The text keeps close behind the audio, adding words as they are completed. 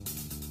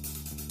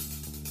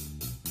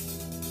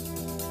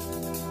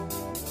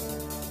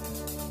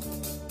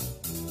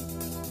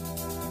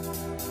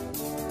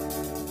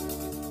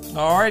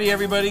Alrighty,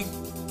 everybody.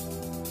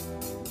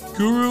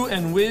 Guru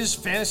and Wiz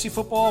Fantasy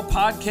Football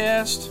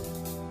Podcast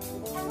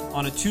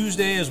on a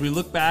Tuesday as we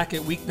look back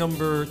at week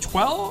number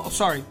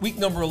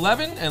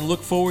 11 and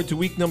look forward to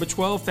week number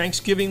 12,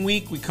 Thanksgiving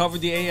week. We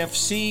covered the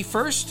AFC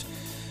first,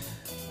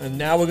 and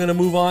now we're going to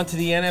move on to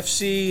the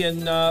NFC.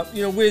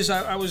 And, Wiz,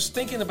 I was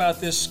thinking about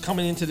this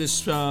coming into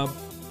this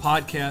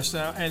podcast,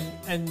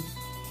 and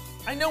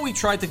I know we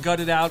tried to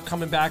gut it out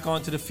coming back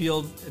onto the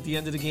field at the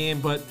end of the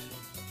game, but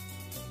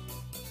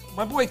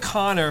my boy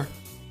Connor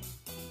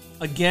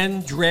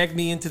again dragged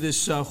me into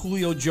this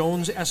Julio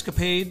Jones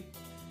escapade.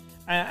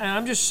 And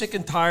I'm just sick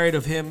and tired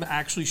of him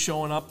actually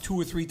showing up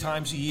 2 or 3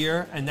 times a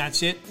year, and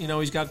that's it.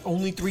 He's got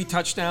only 3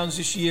 touchdowns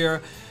this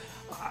year.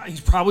 He's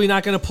probably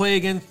not going to play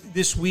again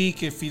this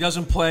week. If he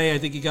doesn't play, I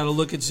think you got to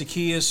look at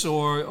Zacchaeus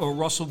or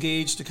Russell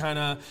Gage to kind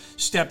of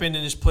step in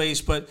his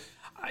place. But,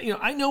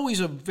 I know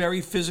he's a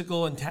very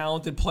physical and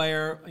talented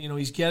player.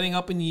 He's getting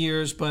up in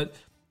years, but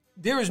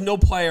there is no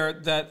player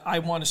that I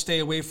want to stay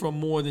away from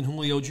more than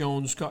Julio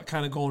Jones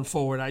kind of going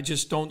forward. I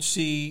just don't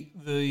see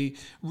the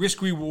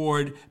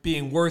risk-reward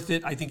being worth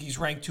it. I think he's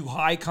ranked too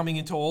high coming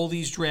into all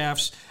these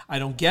drafts. I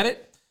don't get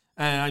it,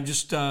 and I'm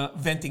just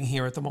venting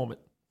here at the moment.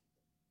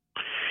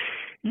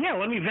 Yeah,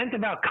 let me vent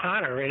about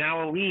Connor. In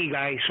our league,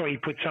 I saw you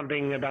put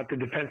something about the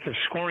defensive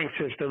scoring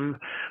system,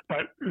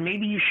 but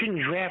maybe you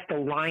shouldn't draft the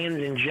Lions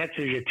and Jets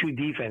as your 2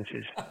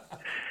 defenses.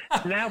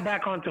 Now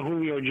back onto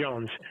Julio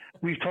Jones.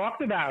 We've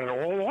talked about it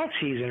all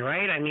offseason,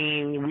 right? I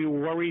mean, we were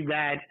worried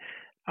that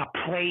a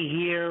play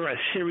here, a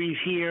series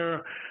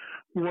here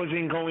was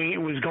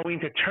going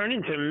to turn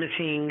into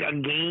missing a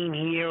game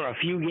here, a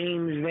few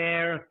games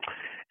there.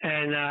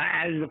 And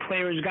as the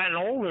player's gotten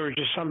older, it's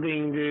just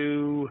something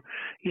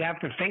you have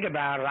to think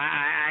about.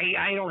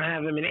 I don't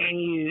have him in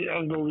any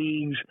of the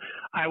leagues.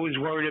 I was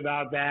worried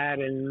about that.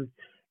 And,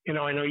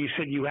 I know you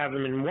said you have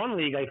him in one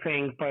league, I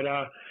think, but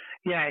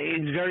yeah,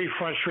 it's very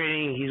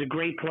frustrating. He's a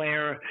great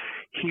player.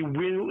 He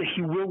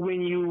will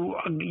win you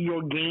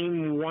your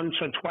game once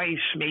or twice,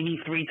 maybe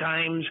 3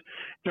 times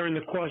during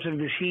the course of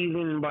the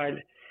season, but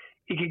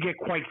it could get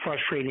quite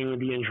frustrating with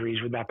the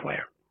injuries with that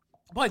player.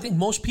 Well, I think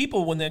most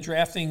people, when they're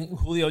drafting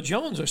Julio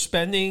Jones, are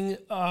spending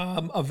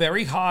a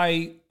very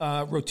high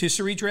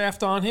rotisserie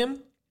draft on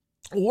him,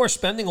 or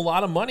spending a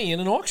lot of money in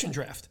an auction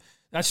draft.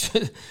 That's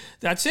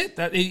it.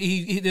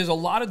 There's a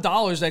lot of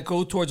dollars that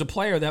go towards a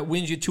player that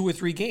wins you 2 or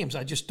 3 games.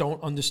 I just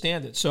don't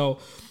understand it. So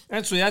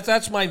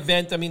that's my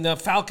vent. I mean, the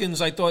Falcons,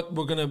 I thought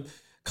were going to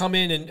come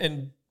in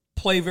and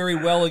play very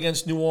well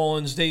against New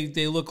Orleans.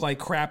 They look like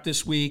crap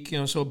this week,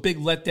 so a big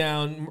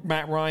letdown.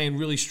 Matt Ryan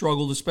really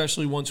struggled,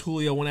 especially once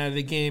Julio went out of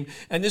the game.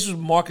 And this was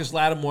Marcus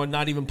Lattimore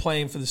not even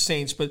playing for the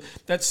Saints, but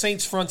that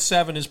Saints front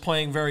 7 is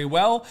playing very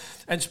well.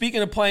 And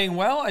speaking of playing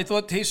well, I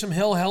thought Taysom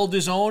Hill held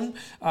his own.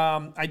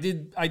 I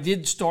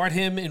did start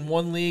him in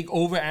one league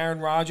over Aaron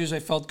Rodgers. I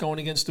felt going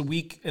against the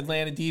weak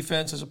Atlanta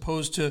defense as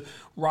opposed to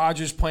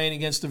Rodgers playing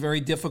against a very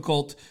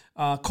difficult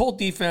Colt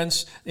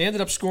defense. They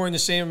ended up scoring the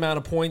same amount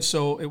of points,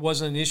 so it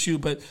wasn't an issue.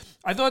 But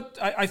I thought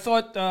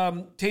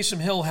Taysom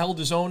Hill held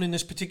his own in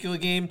this particular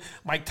game.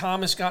 Mike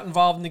Thomas got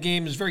involved in the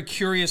game. It was very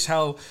curious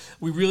how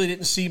we really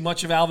didn't see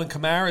much of Alvin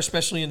Kamara,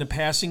 especially in the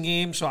passing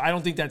game. So I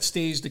don't think that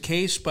stays the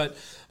case. But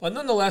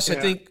nonetheless,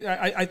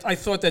 yeah. I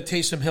thought that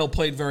Taysom Hill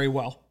played very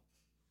well.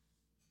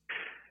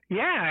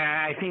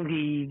 Yeah, I think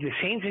the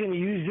Saints are going to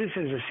use this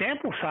as a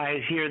sample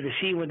size here to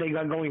see what they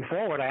got going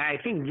forward. I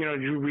think,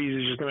 Drew Brees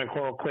is just going to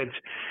call quits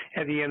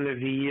at the end of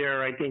the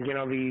year. I think,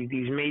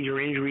 these major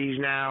injuries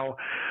now,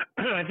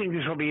 I think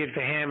this will be it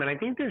for him. And I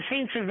think the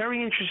Saints are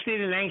very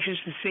interested and anxious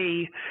to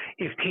see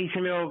if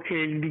Taysom Hill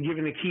could be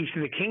given the keys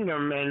to the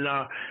kingdom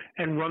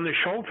and run the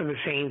show for the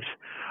Saints.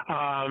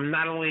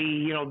 Not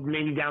only,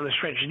 maybe down the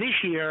stretch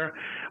this year,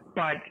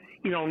 but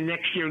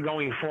next year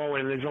going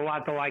forward. And there's a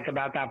lot to like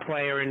about that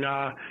player. And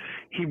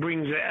he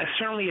brings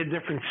certainly a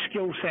different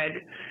skill set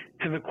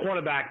to the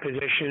quarterback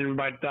position.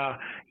 But,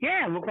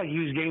 it looked like he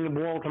was getting the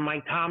ball to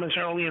Mike Thomas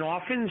early and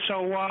often.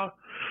 So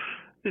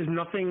there's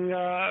nothing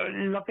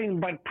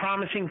but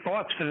promising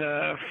thoughts for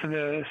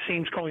the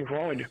Saints going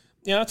forward.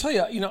 Yeah, I'll tell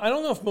you, I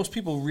don't know if most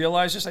people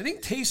realize this. I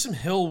think Taysom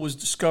Hill was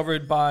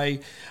discovered by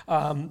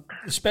the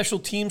special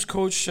teams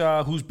coach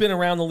who's been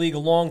around the league a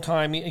long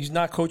time. He's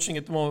not coaching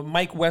at the moment.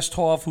 Mike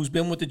Westhoff, who's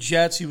been with the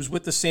Jets. He was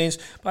with the Saints.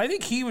 But I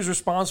think he was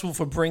responsible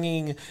for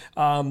bringing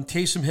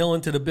Taysom Hill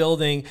into the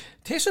building.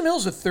 Taysom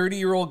Hill's a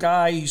 30-year-old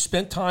guy. He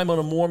spent time on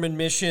a Mormon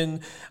mission,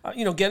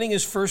 getting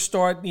his first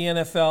start in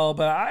the NFL.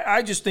 But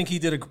I just think he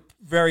did a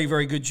very,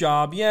 very good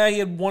job. Yeah, he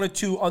had 1 or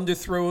 2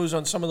 underthrows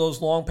on some of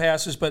those long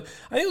passes, but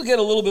I think he'll get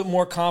a little bit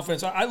more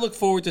confidence. I look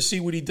forward to see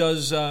what he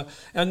does.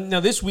 And now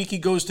this week he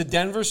goes to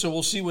Denver, so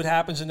we'll see what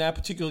happens in that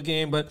particular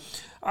game. But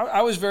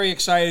I was very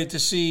excited to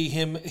see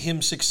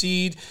him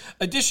succeed.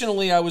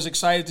 Additionally, I was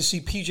excited to see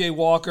P.J.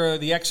 Walker,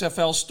 the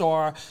XFL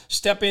star,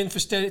 step in for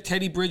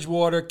Teddy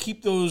Bridgewater,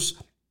 keep those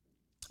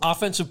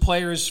offensive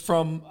players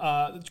from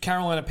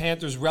Carolina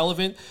Panthers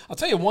relevant. I'll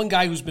tell you one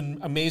guy who's been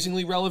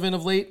amazingly relevant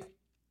of late,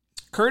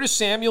 Curtis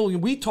Samuel,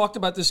 we talked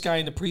about this guy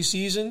in the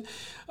preseason.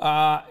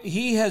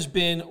 He has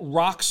been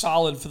rock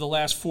solid for the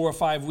last 4 or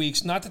 5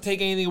 weeks. Not to take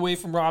anything away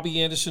from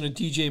Robbie Anderson or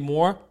DJ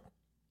Moore,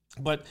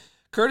 but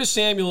Curtis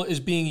Samuel is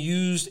being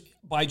used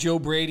by Joe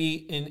Brady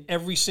in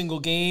every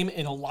single game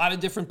in a lot of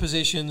different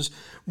positions.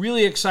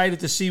 Really excited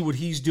to see what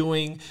he's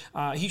doing.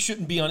 He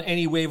shouldn't be on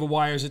any waiver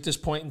wires at this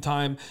point in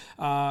time.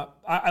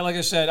 Like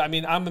I said, I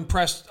mean, I'm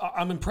impressed.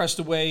 I'm impressed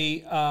the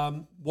way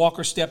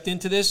Walker stepped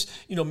into this.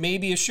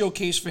 Maybe a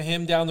showcase for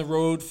him down the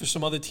road for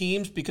some other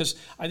teams, because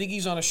I think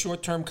he's on a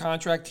short-term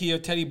contract here.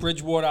 Teddy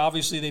Bridgewater,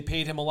 obviously, they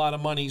paid him a lot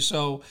of money.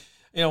 So,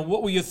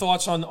 what were your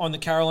thoughts on the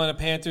Carolina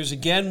Panthers,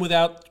 again,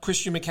 without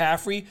Christian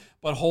McCaffrey,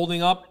 but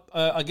holding up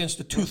against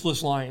the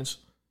toothless Lions?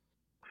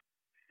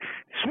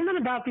 Something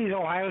about these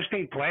Ohio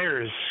State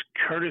players,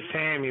 Curtis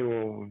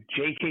Samuel,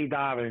 J.K.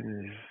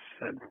 Dobbins,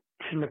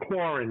 Tim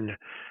McLaurin,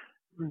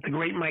 the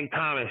great Mike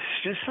Thomas,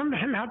 just something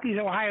about these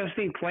Ohio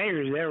State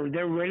players.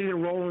 They're ready to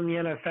roll in the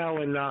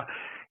NFL, and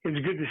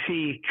it's good to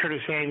see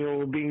Curtis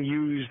Samuel being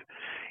used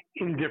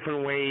in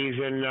different ways,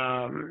 and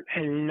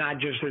not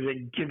just as a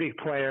gimmick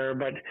player,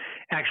 but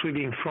actually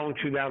being thrown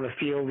to down the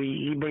field.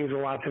 He brings a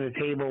lot to the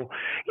table.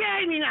 Yeah,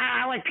 I mean,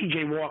 I like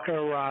P.J.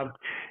 Walker.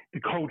 The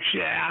coach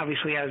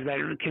obviously has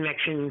that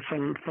connection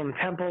from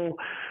Temple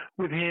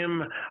with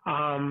him.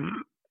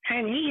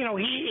 And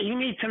he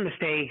made some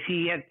mistakes.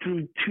 He had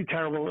two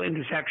terrible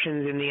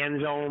interceptions in the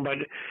end zone, but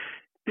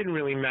didn't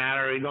really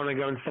matter. He's going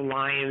against the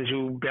Lions,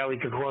 who barely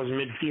could cross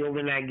midfield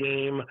in that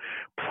game,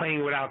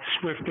 playing without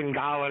Swift and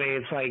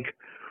Galladay. It's like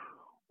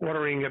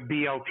ordering a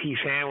BLT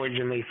sandwich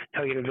and they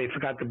tell you that they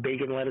forgot the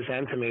bacon, lettuce,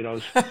 and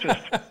tomatoes.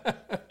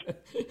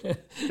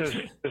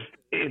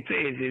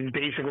 It's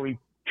basically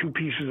 2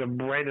 pieces of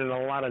bread and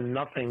a lot of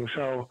nothing.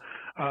 So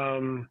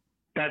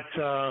that's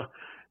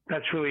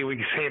really what we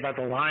can say about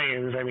the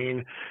Lions. I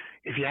mean,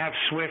 if you have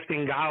Swift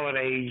and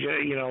Galladay,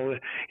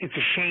 it's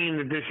a shame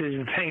that this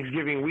is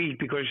Thanksgiving week,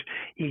 because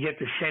you get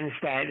the sense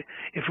that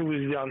if it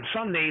was on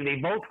Sunday, they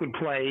both would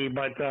play,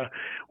 but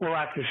we'll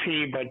have to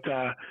see. But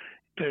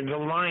the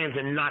Lions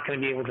are not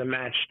going to be able to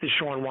match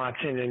Deshaun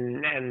Watson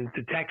and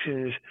the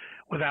Texans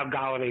without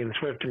Galladay and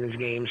Swift in this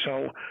game.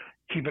 So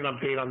keep an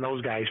update on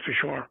those guys for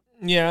sure.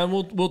 Yeah, and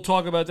we'll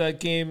talk about that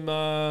game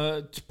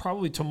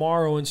probably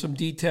tomorrow in some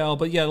detail.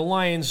 But yeah, the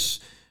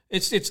Lions,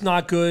 it's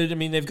not good. I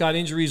mean, they've got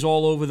injuries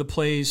all over the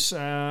place.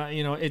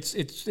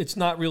 It's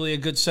not really a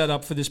good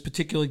setup for this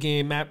particular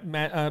game.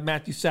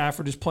 Matthew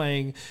Stafford is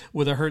playing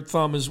with a hurt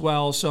thumb as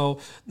well, so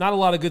not a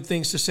lot of good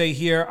things to say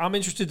here. I'm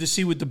interested to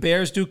see what the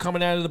Bears do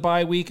coming out of the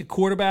bye week at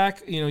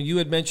quarterback. You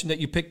had mentioned that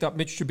you picked up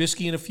Mitch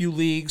Trubisky in a few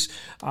leagues.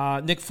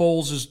 Nick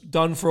Foles is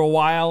done for a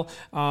while.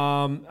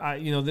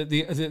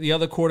 The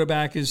other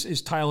quarterback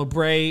is Tyler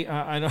Bray.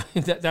 I know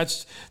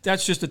that's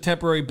just a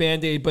temporary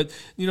Band-Aid, but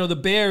the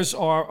Bears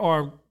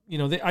are.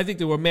 I think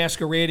they were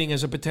masquerading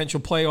as a potential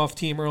playoff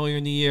team earlier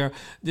in the year.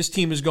 This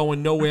team is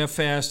going nowhere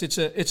fast. It's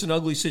an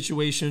ugly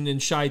situation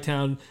in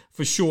Chi-Town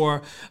for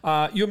sure.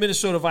 Your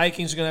Minnesota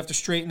Vikings are going to have to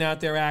straighten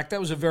out their act. That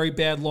was a very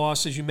bad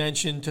loss, as you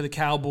mentioned, to the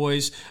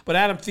Cowboys. But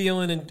Adam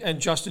Thielen and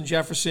Justin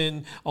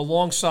Jefferson,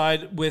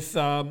 alongside with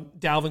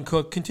Dalvin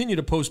Cook, continue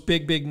to post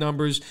big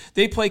numbers.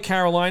 They play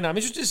Carolina. I'm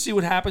interested to see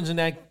what happens in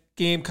that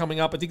game coming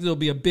up. I think there'll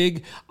be a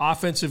big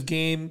offensive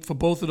game for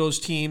both of those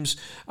teams.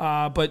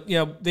 But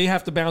they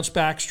have to bounce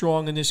back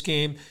strong in this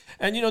game.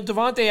 And,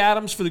 Davante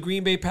Adams for the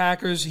Green Bay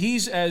Packers,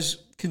 he's as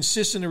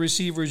consistent a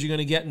receiver as you're going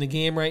to get in the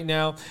game right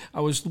now.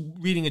 I was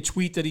reading a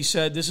tweet that he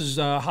said this is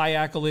high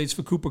accolades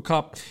for Cooper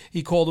Kupp.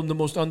 He called him the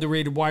most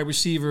underrated wide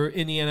receiver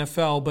in the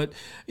NFL. But,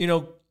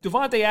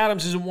 Davante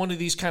Adams isn't one of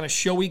these kind of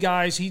showy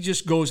guys. He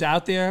just goes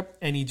out there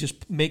and he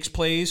just makes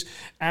plays.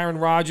 Aaron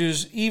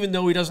Rodgers, even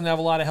though he doesn't have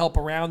a lot of help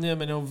around him,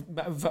 I know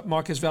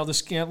Marquez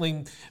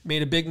Valdes-Scantling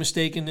made a big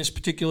mistake in this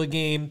particular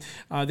game.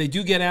 They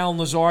do get Allen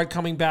Lazard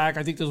coming back.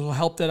 I think this will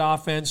help that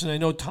offense. And I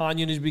know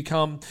Tanyan has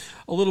become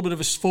a little bit of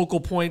a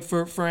focal point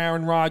for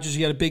Aaron Rodgers.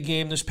 He had a big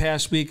game this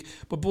past week.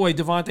 But boy,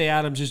 Davante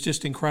Adams is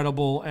just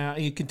incredible.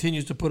 He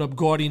continues to put up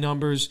gaudy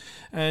numbers.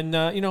 And,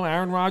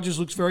 Aaron Rodgers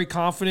looks very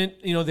confident.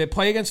 They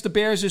play against the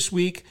Bears this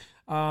week.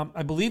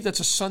 I believe that's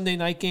a Sunday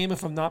night game,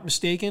 if I'm not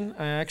mistaken.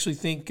 I actually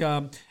think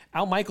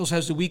Al Michaels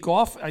has the week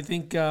off. I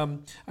think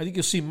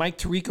you'll see Mike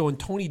Tirico and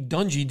Tony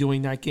Dungy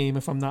doing that game,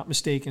 if I'm not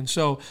mistaken.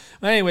 So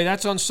anyway,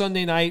 that's on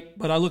Sunday night.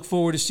 But I look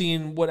forward to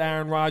seeing what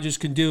Aaron Rodgers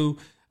can do.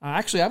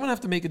 Actually, I'm going to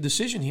have to make a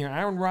decision here.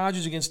 Aaron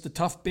Rodgers against the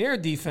tough Bear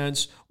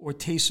defense, or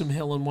Taysom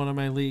Hill in one of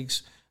my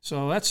leagues.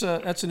 So that's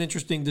an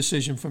interesting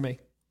decision for me.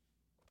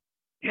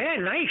 Yeah,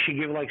 nice. You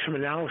give some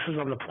analysis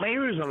on the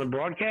players, on the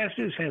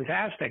broadcasters.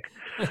 Fantastic.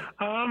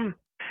 The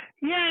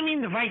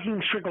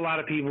Vikings trick a lot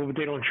of people, but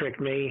they don't trick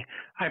me.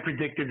 I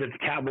predicted that the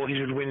Cowboys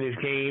would win this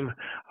game.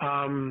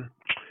 I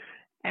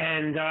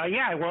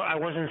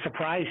wasn't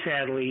surprised,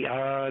 sadly.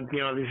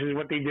 This is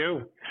what they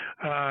do.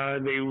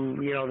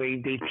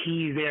 They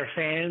tease their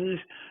fans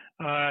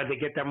They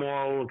get them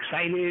all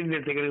excited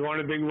that they're going to go on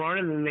a big run,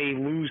 and then they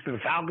lose to the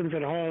Falcons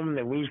at home.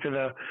 They lose to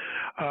the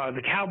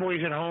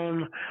Cowboys at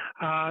home.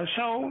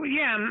 So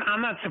yeah,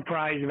 I'm not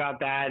surprised about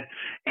that.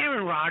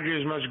 Aaron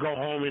Rodgers must go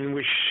home and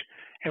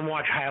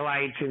watch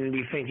highlights and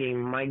be thinking,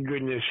 my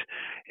goodness,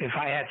 if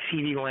I had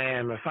CeeDee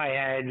Lamb, if I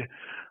had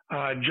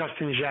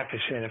Justin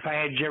Jefferson, if I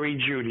had Jerry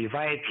Jeudy, if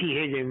I had T.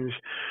 Higgins,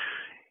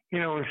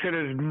 instead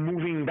of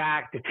moving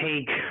back to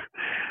take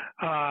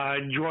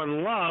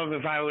Jordan Love,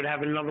 if I would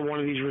have another one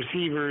of these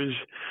receivers,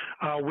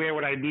 where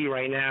would I be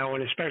right now?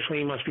 And especially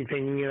he must be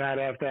thinking of that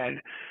after that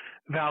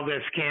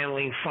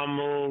Valdez-Scantling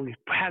fumble,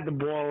 had the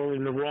ball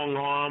in the wrong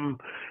arm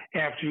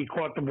after he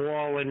caught the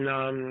ball, and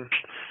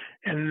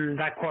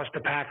that cost the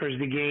Packers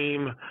the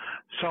game.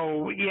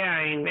 So, yeah,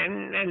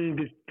 and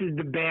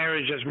the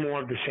Bears is just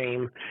more of the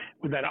same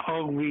with that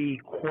ugly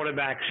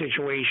quarterback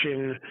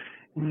situation,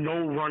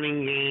 no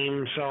running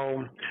game.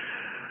 So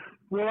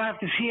we'll have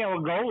to see how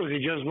it goes.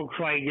 It just looks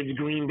like it's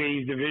Green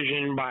Bay's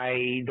division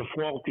by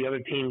default. The other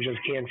teams just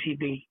can't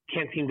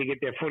seem to get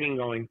their footing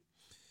going.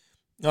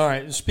 All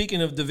right.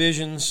 Speaking of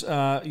divisions,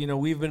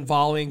 we've been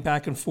volleying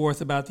back and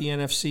forth about the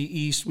NFC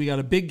East. We got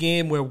a big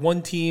game where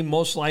one team,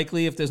 most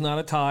likely, if there's not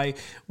a tie,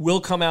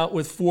 will come out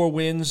with 4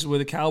 wins. Where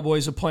the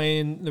Cowboys are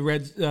playing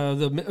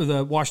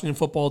the Washington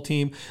football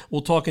team.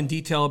 We'll talk in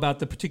detail about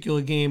the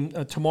particular game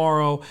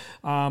tomorrow.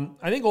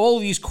 I think all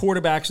of these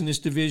quarterbacks in this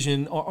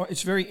division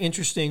it's very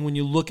interesting when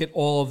you look at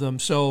all of them.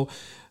 So.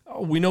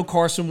 We know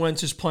Carson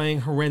Wentz is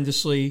playing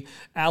horrendously.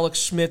 Alex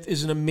Smith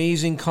is an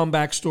amazing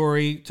comeback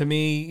story. To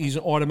me, he's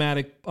an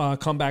automatic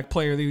comeback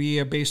player of the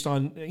year based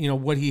on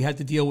what he had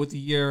to deal with the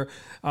year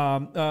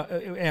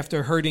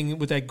after hurting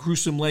with that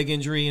gruesome leg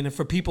injury. And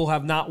for people who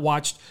have not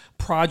watched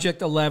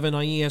Project 11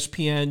 on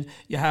ESPN,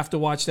 you have to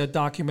watch that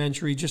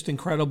documentary. Just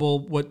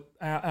incredible what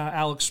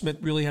Alex Smith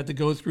really had to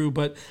go through.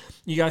 But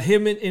you got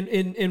him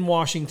in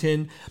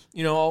Washington.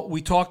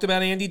 We talked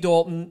about Andy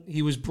Dalton.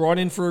 He was brought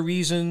in for a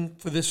reason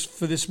for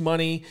this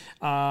money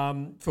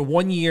for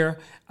 1 year.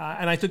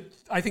 And I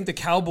think the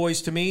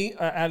Cowboys, to me,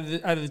 out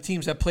of the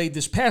teams that played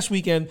this past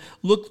weekend,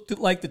 looked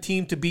like the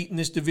team to beat in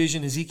this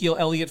division. Ezekiel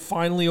Elliott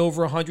finally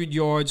over 100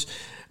 yards.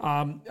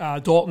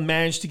 Dalton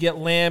managed to get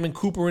Lamb and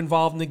Cooper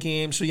involved in the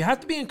game. So you have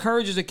to be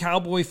encouraged as a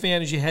Cowboy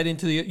fan as you head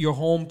into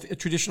your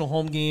traditional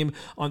home game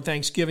on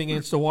Thanksgiving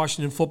against the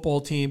Washington football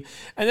team.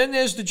 And then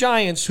there's the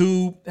Giants,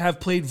 who have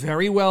played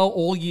very well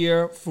all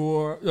year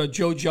for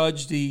Joe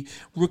Judge, the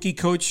rookie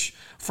coach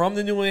from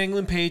the New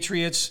England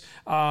Patriots.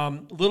 A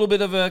little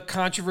bit of a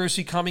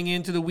controversy coming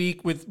into the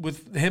week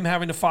with him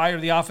having to fire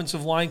the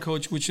offensive line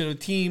coach, which in a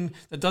team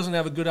that doesn't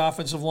have a good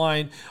offensive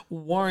line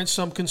warrants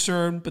some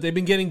concern. But they've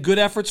been getting good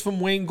efforts from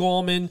Wayne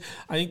Gallman.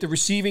 I think the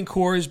receiving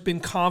core has been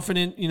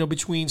confident,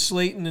 between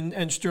Slayton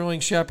and Sterling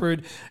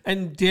Shepard.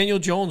 And Daniel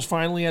Jones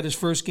finally had his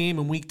first game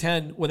in Week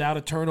 10 without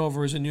a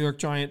turnover as a New York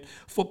Giant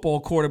football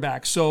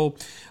quarterback. So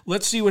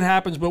let's see what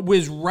happens. But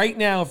Wiz, right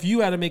now, if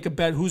you had to make a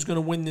bet who's going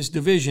to win this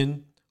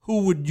division,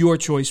 who would your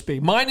choice be?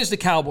 Mine is the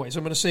Cowboys.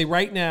 I'm going to say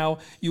right now,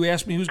 you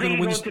asked me who's going to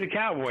win this. To the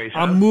Cowboys,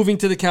 I'm moving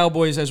to the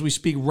Cowboys as we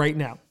speak right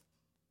now.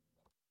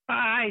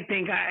 I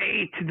think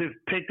to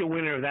pick the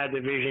winner of that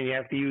division, you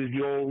have to use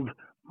the old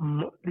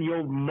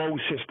Mo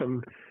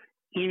system.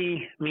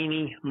 Eeny,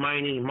 meeny,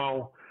 miny,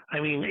 mo. I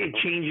mean, it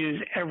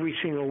changes every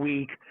single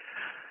week.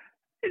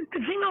 The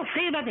thing I'll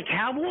say about the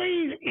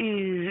Cowboys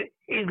is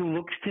it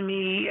looks to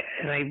me,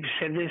 and I've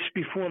said this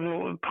before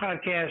the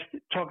podcast,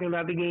 talking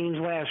about the games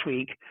last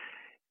week,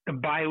 the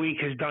bye week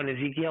has done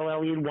Ezekiel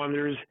Elliott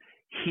wonders.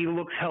 He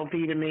looks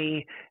healthy to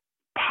me.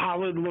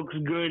 Pollard looks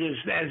good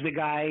as the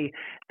guy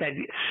that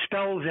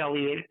spells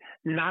Elliott,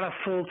 not a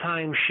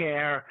full-time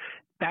share.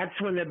 That's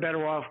when they're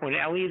better off, when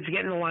Elliott's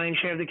getting the lion's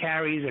share of the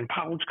carries and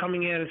Pollard's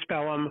coming in to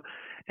spell him.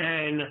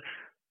 And,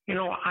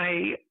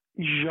 I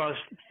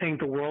just think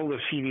the world of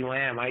CeeDee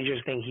Lamb. I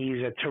just think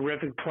he's a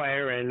terrific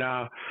player. And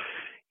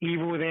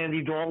even with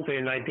Andy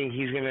Dalton, I think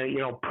he's going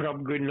to, put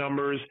up good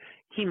numbers.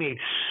 He made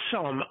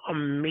some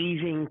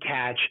amazing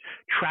catch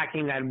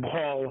tracking that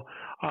ball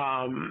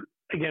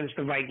against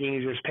the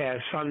Vikings this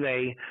past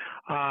Sunday.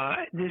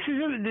 This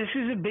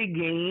is a big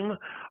game,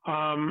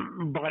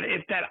 but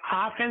if that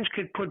offense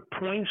could put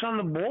points on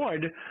the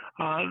board,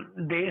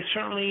 they're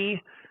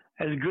certainly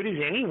as good as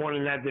anyone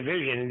in that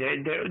division.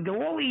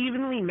 They're all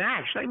evenly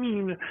matched. I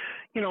mean,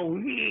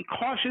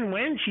 Carson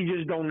Wentz, you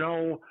just don't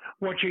know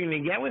what you're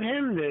going to get with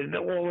him.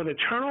 All of the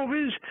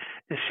turnovers,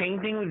 the same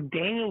thing with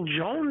Daniel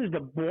Jones, the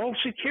ball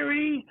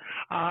security.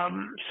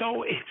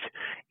 So it's,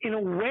 in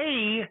a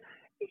way,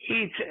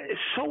 it's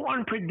so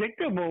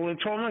unpredictable.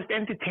 It's almost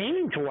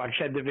entertaining to watch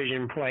that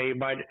division play.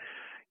 But,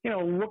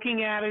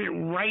 looking at it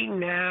right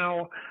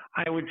now,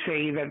 I would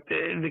say that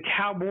the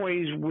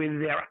Cowboys, with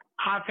their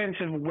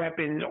offensive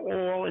weapons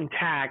all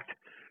intact,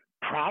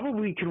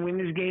 probably can win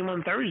this game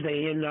on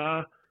Thursday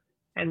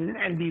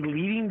and be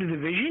leading the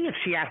division if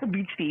Seattle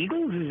beats the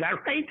Eagles. Is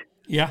that right?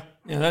 Yeah.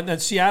 That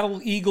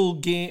Seattle Eagles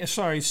game is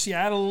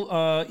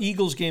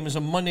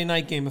a Monday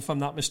night game, if I'm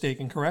not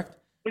mistaken, correct?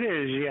 It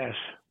is, yes.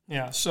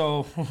 Yeah,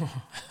 so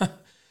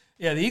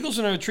Yeah, the Eagles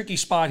are in a tricky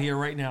spot here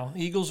right now.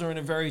 The Eagles are in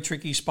a very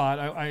tricky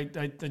spot.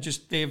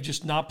 They have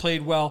just not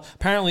played well.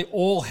 Apparently,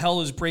 all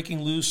hell is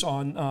breaking loose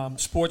on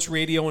sports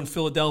radio in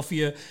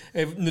Philadelphia.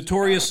 They've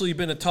notoriously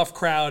been a tough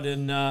crowd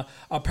and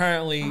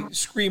apparently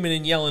screaming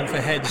and yelling for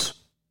heads.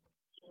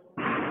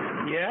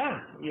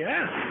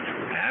 Yeah,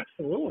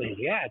 absolutely.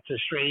 Yeah, it's a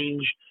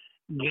strange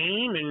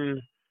game,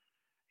 and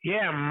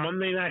yeah,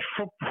 Monday Night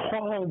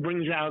Football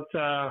brings out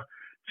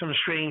some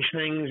strange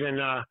things, and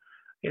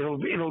it'll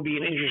be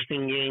an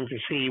interesting game to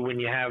see when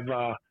you have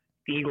the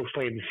Eagles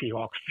play the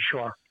Seahawks for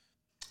sure.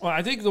 Well,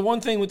 I think the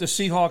one thing with the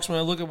Seahawks, when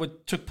I look at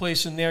what took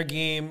place in their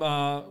game,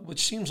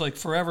 which seems like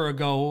forever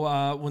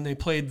ago when they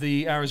played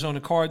the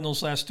Arizona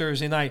Cardinals last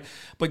Thursday night,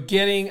 but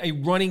getting a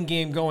running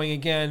game going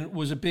again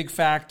was a big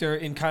factor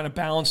in kind of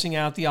balancing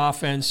out the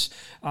offense.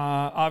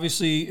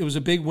 Obviously, it was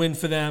a big win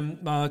for them.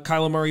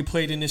 Kyler Murray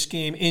played in this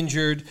game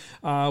injured,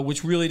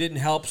 which really didn't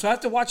help. So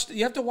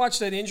you have to watch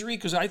that injury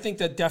because I think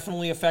that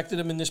definitely affected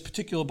him in this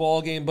particular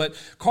ball game. But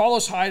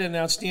Carlos Hyde had an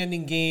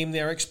outstanding game.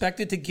 They're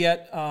expected to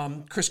get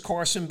Chris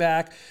Carson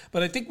back.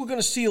 But I think we're going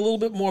to see a little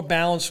bit more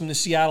balance from the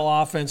Seattle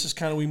offense as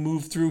kind of we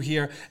move through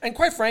here. And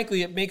quite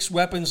frankly, it makes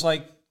weapons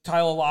like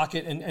Tyler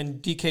Lockett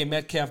and DK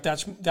Metcalf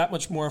that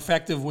much more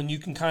effective when you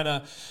can kind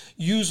of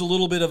use a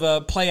little bit of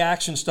a play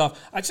action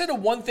stuff. I'd say the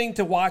one thing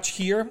to watch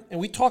here, and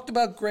we talked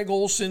about Greg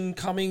Olsen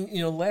coming,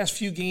 last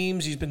few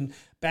games, he's been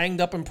banged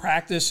up in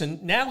practice,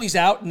 and now he's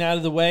out and out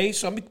of the way.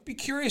 So I'm be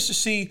curious to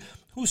see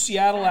who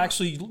Seattle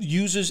actually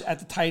uses at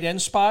the tight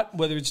end spot,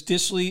 whether it's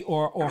Disley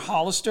or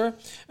Hollister.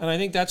 And I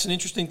think that's an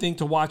interesting thing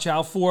to watch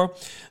out for.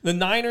 The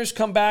Niners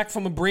come back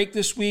from a break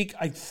this week.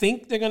 I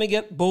think they're going to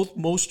get both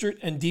Mostert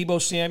and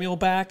Deebo Samuel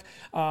back.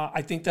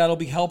 I think that'll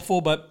be helpful,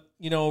 but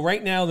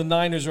right now the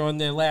Niners are on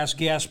their last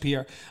gasp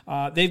here.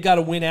 They've got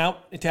to win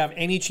out to have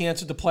any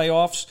chance at the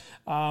playoffs.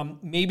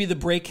 Maybe the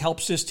break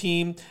helps this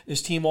team.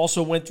 This team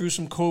also went through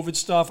some COVID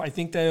stuff. I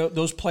think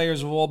those players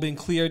have all been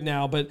cleared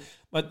now, but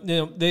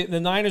the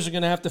Niners are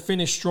going to have to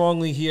finish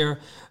strongly here.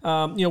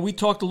 We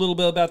talked a little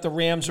bit about the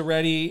Rams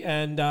already,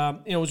 and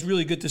it was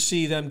really good to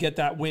see them get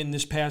that win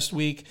this past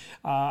week.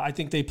 I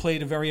think they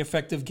played a very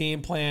effective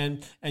game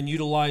plan and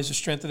utilized the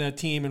strength of that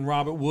team and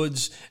Robert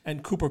Woods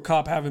and Cooper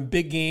Kupp having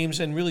big games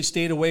and really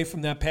stayed away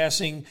from that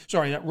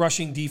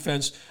rushing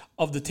defense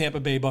of the Tampa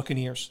Bay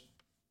Buccaneers.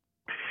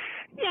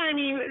 Yeah, I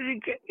mean,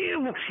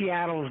 look,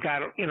 Seattle's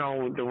got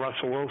the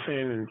Russell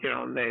Wilson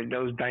and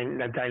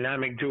that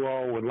dynamic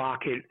duo with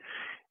Lockett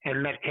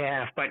and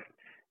Metcalf, but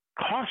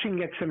Carson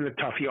gets them the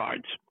tough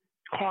yards.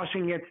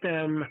 Carson gets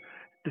them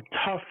the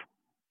tough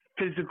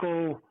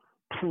physical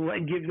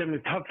play, gives them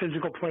the tough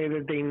physical play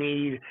that they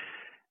need.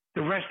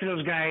 The rest of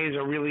those guys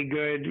are really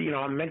good.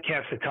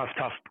 Metcalf's a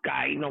tough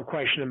guy, no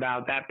question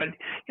about that. But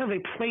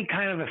they play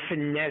kind of a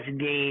finesse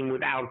game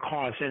without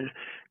Carson.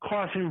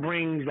 Carson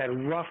brings that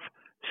rough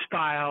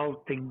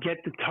style to get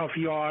the tough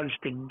yards,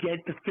 to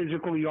get the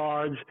physical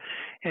yards,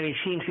 and he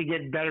seems to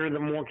get better the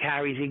more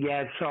carries he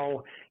gets.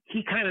 So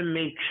he kind of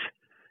makes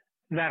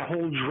that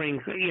whole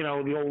drink,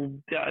 the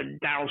old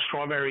Darryl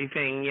Strawberry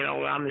thing,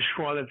 on the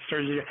straw that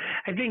stirs it.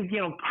 I think,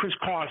 Chris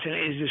Carson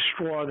is the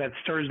straw that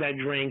stirs that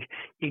drink.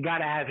 You got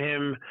to have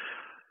him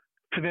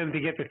for them to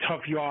get the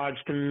tough yards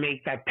to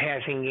make that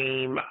passing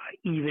game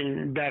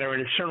even better,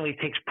 and it certainly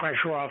takes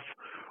pressure off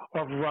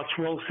Russ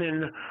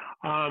Wilson.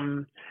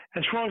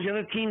 As far as the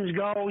other teams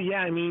go, yeah,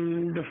 I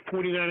mean, the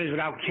 49ers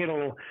without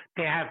Kittle,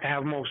 they have to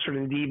have Mostert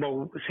and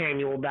Deebo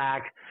Samuel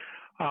back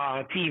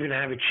to even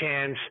have a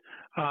chance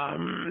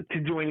to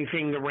do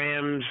anything. The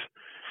Rams,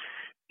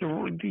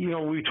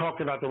 we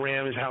talked about the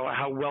Rams,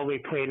 how well they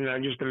played,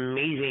 and just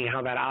amazing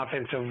how that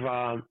offensive,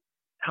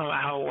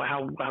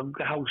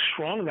 how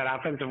strong that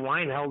offensive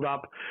line held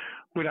up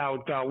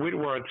without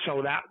Whitworth.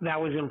 So that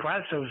was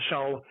impressive.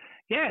 So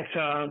yeah,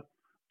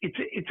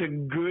 it's a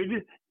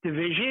good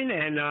division,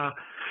 and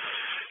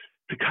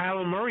the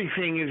Kyler Murray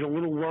thing is a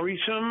little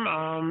worrisome.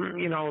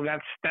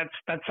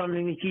 That's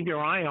something to keep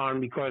your eye on,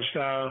 because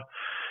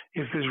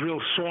if there's real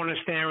soreness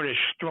there and a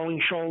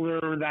throwing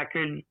shoulder, that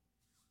could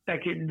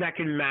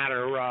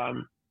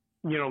matter.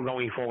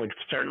 Going forward,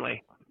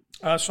 certainly.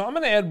 So I'm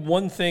going to add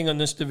one thing on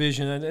this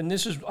division, and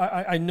this is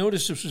I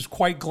noticed this was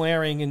quite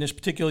glaring in this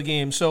particular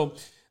game. So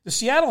the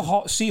Seattle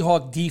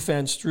Seahawks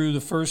defense through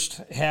the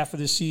first half of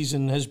the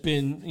season has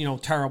been,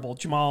 terrible.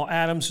 Jamal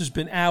Adams has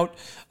been out.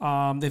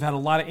 They've had a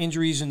lot of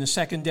injuries in the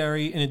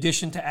secondary in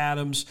addition to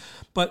Adams.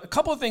 But a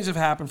couple of things have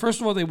happened. First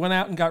of all, they went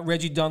out and got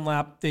Reggie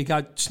Dunlap. They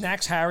got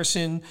Snacks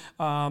Harrison.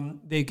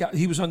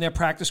 He was on their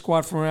practice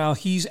squad for a while.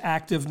 He's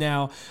active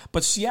now.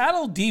 But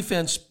Seattle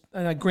defense,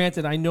 and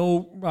granted, I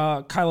know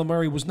Kyler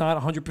Murray was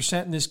not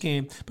 100% in this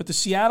game, but the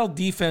Seattle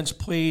defense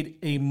played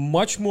a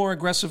much more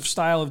aggressive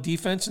style of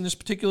defense in this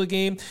particular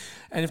game.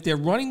 And if they're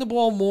running the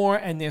ball more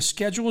and their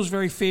schedule is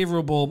very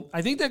favorable,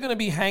 I think they're going to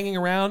be hanging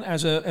around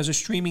as a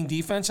streaming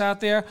defense out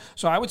there.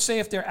 So I would say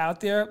if they're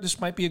out there,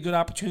 this might be a good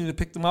opportunity to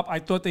pick them up. I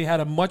thought they had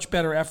a much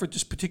better effort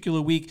this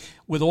particular week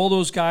with all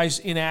those guys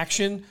in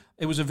action.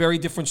 It was a very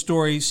different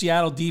story.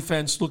 Seattle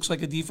defense looks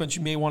like a defense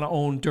you may want to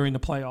own during the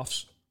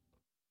playoffs.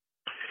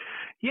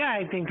 Yeah,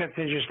 I think that's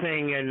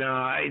interesting, and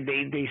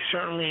they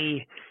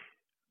certainly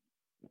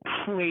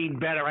played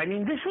better. I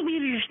mean, this will be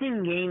an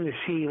interesting game to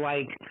see,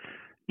 like,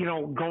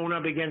 going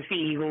up against the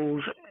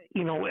Eagles.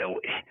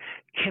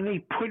 Can they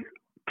put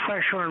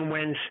pressure on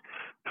Wentz,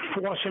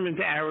 force him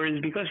into errors?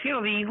 Because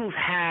the Eagles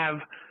have,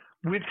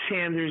 with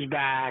Sanders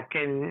back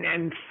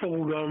and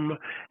Fulgham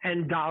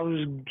and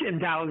Dallas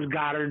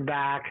Goedert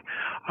back.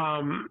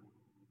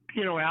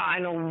 I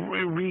know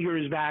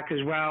Rieger is back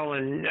as well,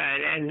 and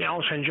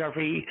Alshon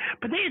Jeffrey,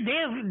 but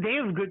they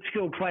have good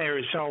skilled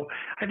players. So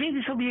I think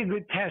this will be a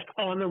good test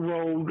on the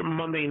road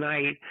Monday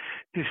night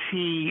to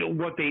see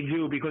what they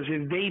do. Because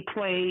if they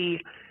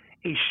play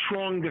a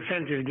strong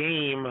defensive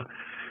game,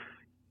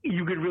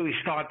 you could really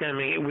start them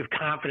with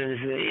confidence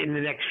in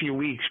the next few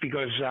weeks.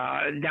 Because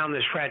down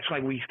the stretch,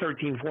 like weeks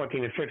 13,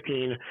 14, and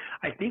 15,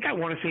 I think I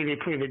want to say they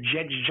play the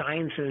Jets,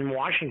 Giants, and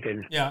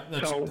Washington. Yeah,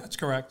 that's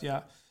correct.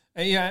 Yeah.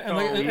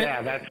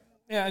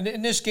 And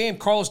in this game,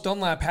 Carlos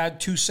Dunlap had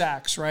 2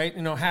 sacks, right?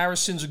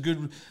 Harrison's a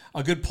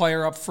good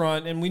player up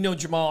front, and we know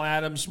Jamal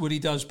Adams, what he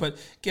does.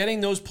 But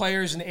getting those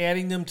players and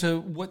adding them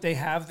to what they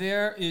have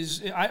there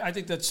I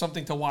think that's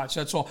something to watch.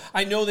 That's all.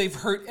 I know they've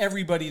hurt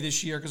everybody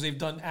this year because they've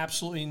done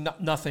absolutely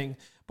nothing.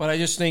 But I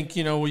just think,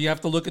 you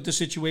have to look at the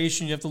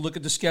situation, you have to look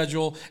at the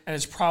schedule, and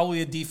it's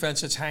probably a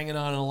defense that's hanging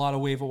on a lot of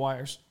waiver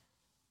wires.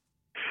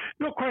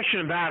 No question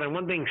about it.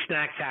 One thing,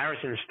 Snacks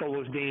Harrison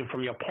stole his name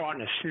from your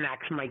partner,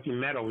 Snacks Mikey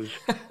Meadows.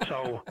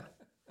 So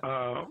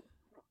I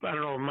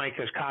don't know if Mike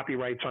has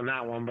copyrights on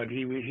that one, but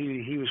he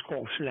was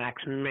called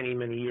Snacks many,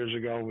 many years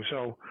ago.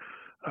 So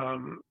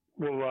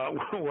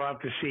we'll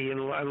have to see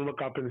and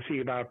look up and see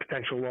about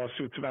potential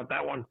lawsuits about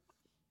that one.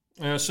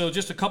 So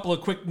just a couple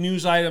of quick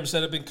news items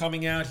that have been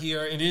coming out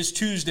here. It is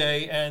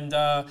Tuesday, and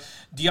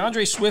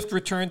DeAndre Swift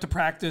returned to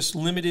practice,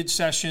 limited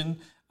session.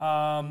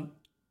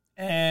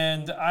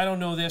 And I don't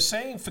know, they're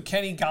saying for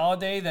Kenny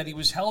Golladay that he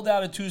was held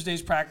out of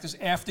Tuesday's practice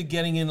after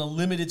getting in a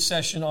limited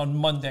session on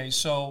Monday.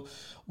 So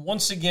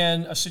once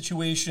again, a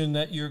situation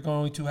that you're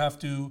going to have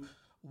to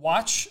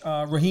watch.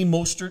 Raheem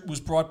Mostert was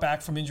brought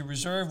back from injured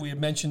reserve. We had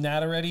mentioned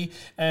that already.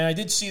 And I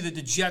did see that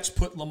the Jets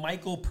put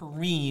LaMichael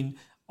Perine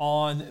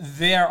on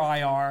their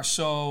IR.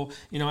 So,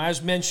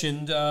 as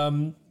mentioned,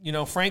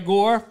 Frank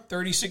Gore,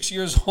 36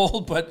 years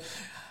old, but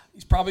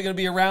he's probably going to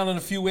be around on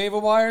a few waiver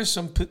wires.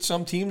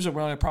 Some teams are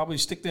going to probably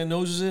stick their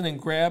noses in and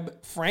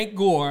grab Frank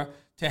Gore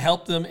to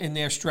help them in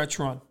their stretch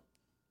run.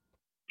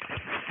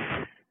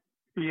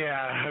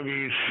 Yeah,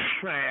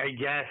 I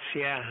guess,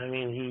 yeah.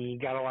 He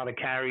got a lot of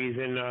carries,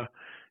 and I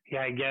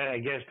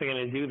guess they're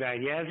going to do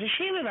that. Yeah, it's a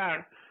shame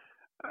about.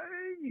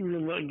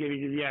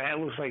 It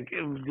looks like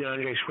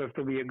DeAndre Swift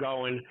will be a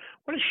go. And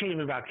what a shame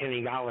about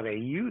Kenny Golladay.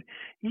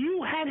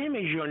 You had him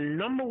as your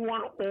number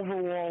 1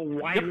 overall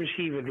wide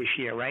receiver this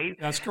year, right?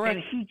 That's correct.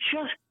 And he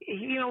just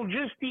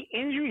the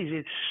injuries.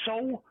 It's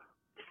so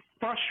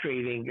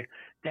frustrating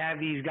to have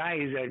these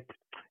guys that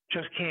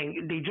just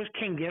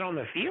can't get on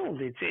the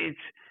field.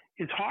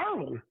 It's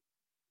horrible.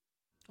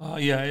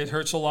 It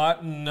hurts a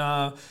lot, and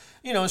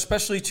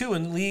especially too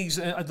in leagues.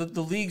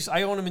 The leagues,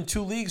 I own them in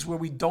 2 leagues where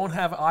we don't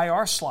have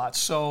IR slots,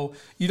 so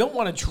you don't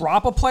want to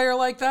drop a player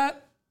like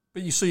that.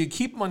 But you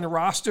keep him on the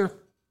roster.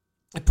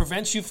 It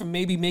prevents you from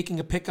maybe making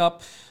a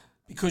pickup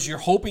because you're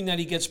hoping that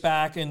he gets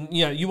back. And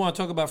you want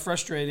to talk about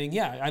frustrating.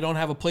 Yeah, I don't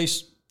have a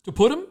place to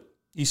put him.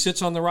 He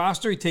sits on the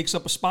roster. He takes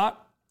up a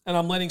spot, and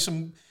I'm letting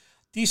some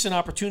decent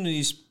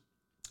opportunities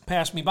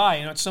pass me by.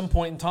 At some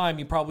point in time,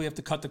 you probably have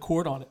to cut the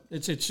cord on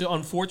it. It's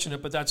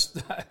unfortunate, but that's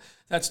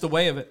the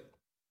way of it.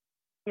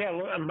 Yeah,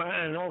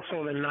 and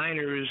also the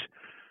Niners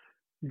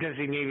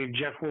designated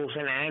Jeff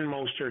Wilson and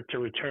Mostert to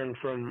return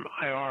from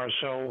IR.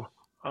 So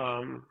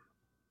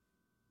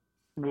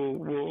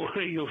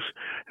you'll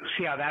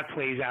see how that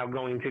plays out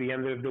going to the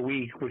end of the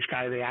week, which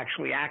guy they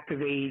actually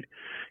activate,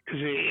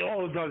 because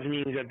all it does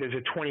mean is that there's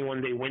a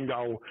 21-day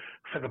window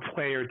for the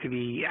player to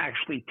be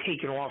actually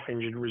taken off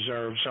injured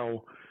reserve.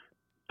 So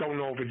don't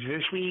know if it's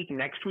this week,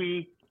 next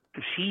week,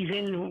 the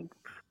season,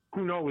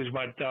 who knows,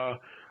 but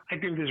I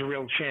think there's a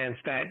real chance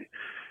that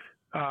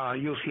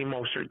you'll see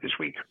Mostert this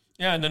week.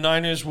 Yeah, and the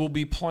Niners will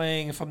be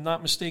playing, if I'm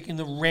not mistaken,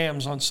 the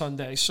Rams on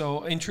Sunday.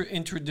 So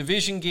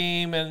inter-division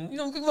game, and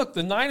look,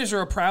 the Niners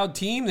are a proud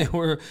team. They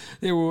were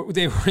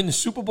in the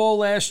Super Bowl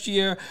last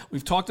year.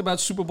 We've talked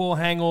about Super Bowl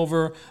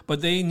hangover,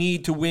 but they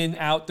need to win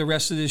out the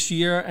rest of this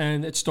year,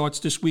 and it starts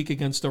this week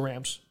against the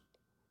Rams.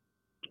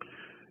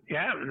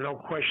 Yeah, no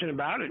question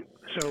about it.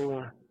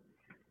 So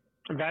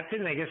that's it.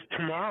 And I guess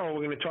tomorrow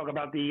we're going to talk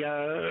about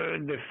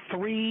the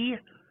 3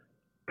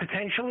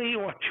 potentially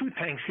or 2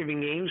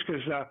 Thanksgiving games,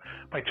 because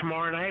by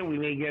tomorrow night we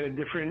may get a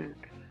different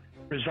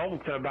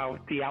result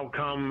about the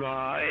outcome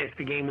if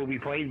the game will be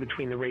played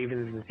between the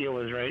Ravens and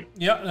Steelers, right?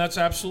 Yeah, that's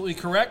absolutely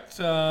correct.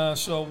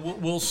 So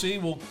we'll see.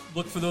 We'll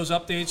look for those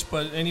updates,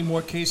 but any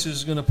more cases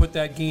is going to put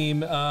that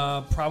game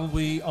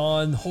probably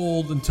on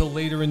hold until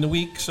later in the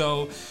week.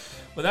 So.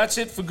 Well, that's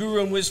it for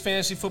Guru and Wiz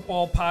Fantasy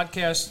Football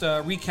Podcast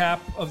recap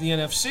of the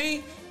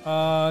NFC.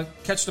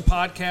 Catch the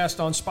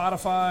podcast on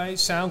Spotify,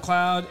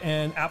 SoundCloud,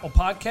 and Apple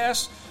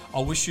Podcasts.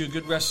 I'll wish you a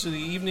good rest of the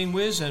evening,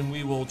 Wiz, and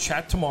we will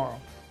chat tomorrow.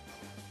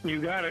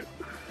 You got it.